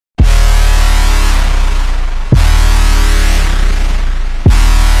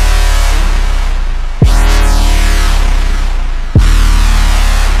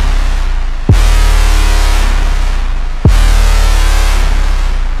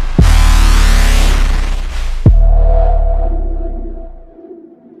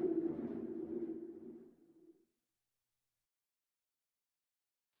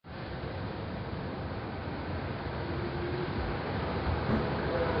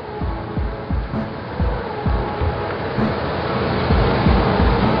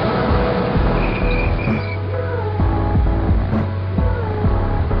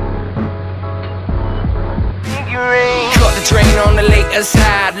train on the later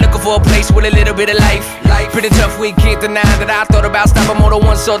side, looking for a place with a little bit of life. Pretty tough, we can't deny that I thought about stopping more than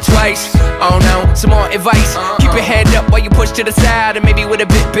once or twice. Oh no, some more advice. Keep your head up while you push to the side, and maybe with a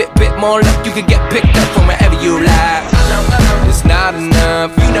bit more luck, you can get picked up from wherever you lie. It's not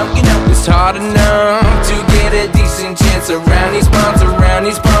enough, you know, it's hard enough to get a decent chance around these parts,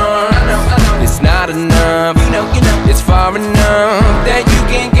 It's not enough, you know, it's far enough that you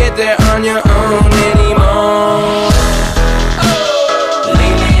can't get there on your own anymore.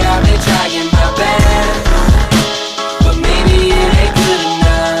 Lately I've been trying my best, but maybe it ain't good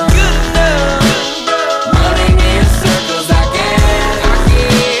enough. Running in circles, I guess.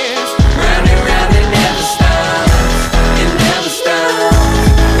 Round and round, it never stops. It never stops.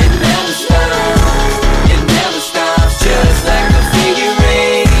 It never stops. It never stops. Just like a figure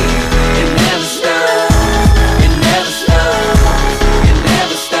eight. It never stops. It never stops. It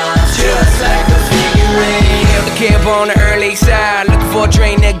never stops. Just like a figure eight. Held the camp on the early side, looking for a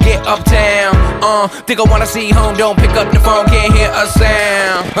train to get uptown. Think I wanna see home, don't pick up the phone, can't hear a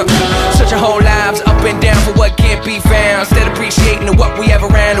sound. Such a whole lives up and down for what can't be found. Instead appreciating what we have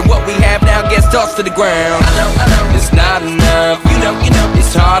around and what we have now gets tossed to the ground. It's not enough, you know,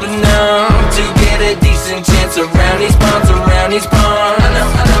 it's hard enough to get a decent chance around these parts,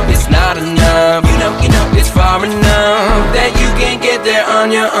 It's not enough, you know, it's far enough that you can't get there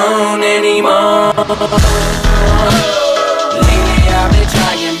on your own anymore. Lately I've been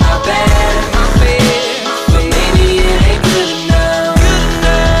trying my best, but maybe it ain't good enough.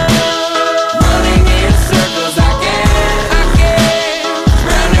 Running in circles, I guess.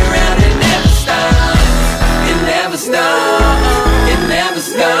 Round and round, it never stops. It never stops. It never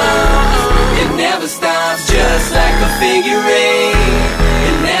stops. It never stops. Just like a figure eight.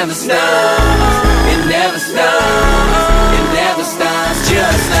 It never stops. It never stops. It never stops.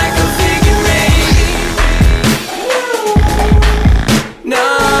 Just like a figure eight. No.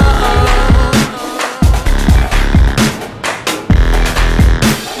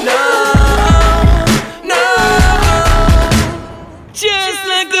 No. No. Just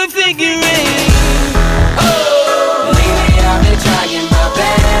like a figure eight. Lately I've been trying my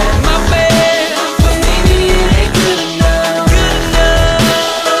best, but maybe it ain't good enough.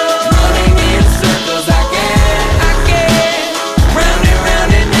 Running in circles, I guess. Round and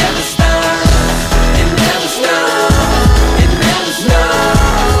round, it never stops. It never stops. It never stops.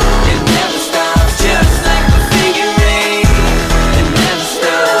 It never stops. Just like a figure eight. It never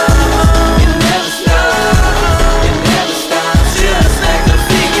stops. It never stops. It never stops. Just like a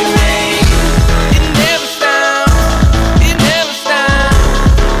figure eight. It never stops. It never stops.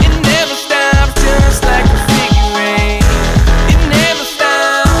 It never stops. Just like a figure eight. It never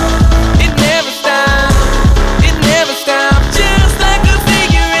stops. It never stops. It never stops. Just like a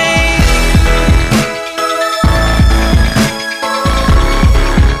figure eight.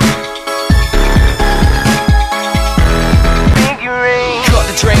 Caught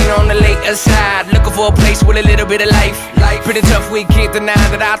the train on the later side, looking for a place with a little bit of life. Pretty tough, we can't deny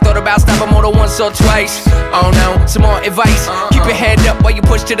that I thought about stopping more than once or twice. Oh no, some more advice. Keep your head up while you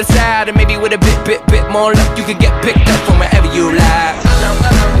push to the side, and maybe with a bit more luck, you can get picked up from wherever you lie.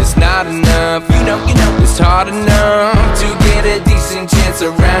 It's not enough, you know, it's hard enough to get a decent chance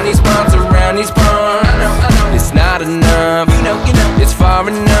around these parts, It's not enough, you know, it's far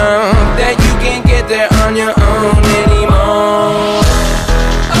enough that you can't get there on your own anymore.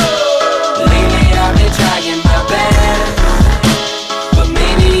 Lately I've been trying my best, but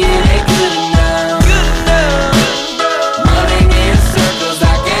maybe it ain't good enough. Running in circles,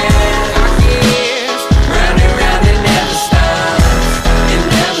 I guess. Round and round, it never stops. It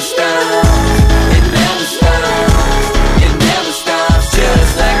never stops. It never stops. It never stops.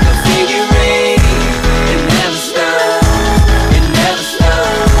 Just like a figure eight. It never stops. It never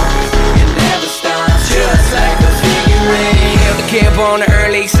stops. It never stops. Just like a figure eight. Held the camp on the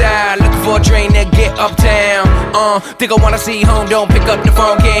early side, looking for a train to get uptown. Think I wanna see home, don't pick up the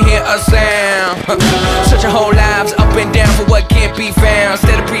phone, can't hear a sound. Such a whole lives up and down for what can't be found.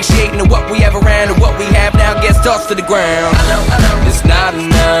 Instead appreciating what we have around and what we have now gets tossed to the ground. It's not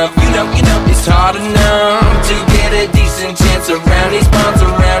enough, you know, it's hard enough to get a decent chance around these parts,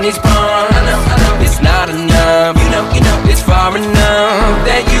 It's not enough, you know, it's far enough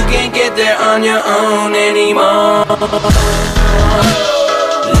that you can't get there on your own anymore.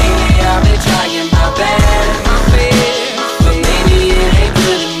 Lately I've been trying my best, but maybe it ain't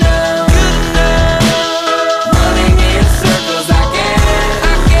good enough. Running in circles, I guess.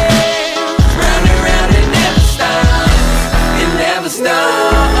 Round and round, it never stops. It never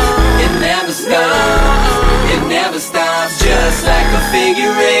stops. It never stops. It never stops. Just like a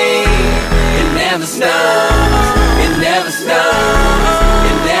figure eight. It never stops. It never stops.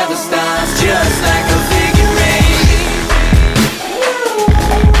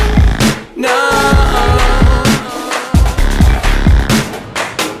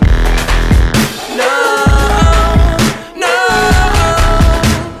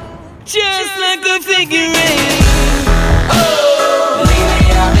 I could figure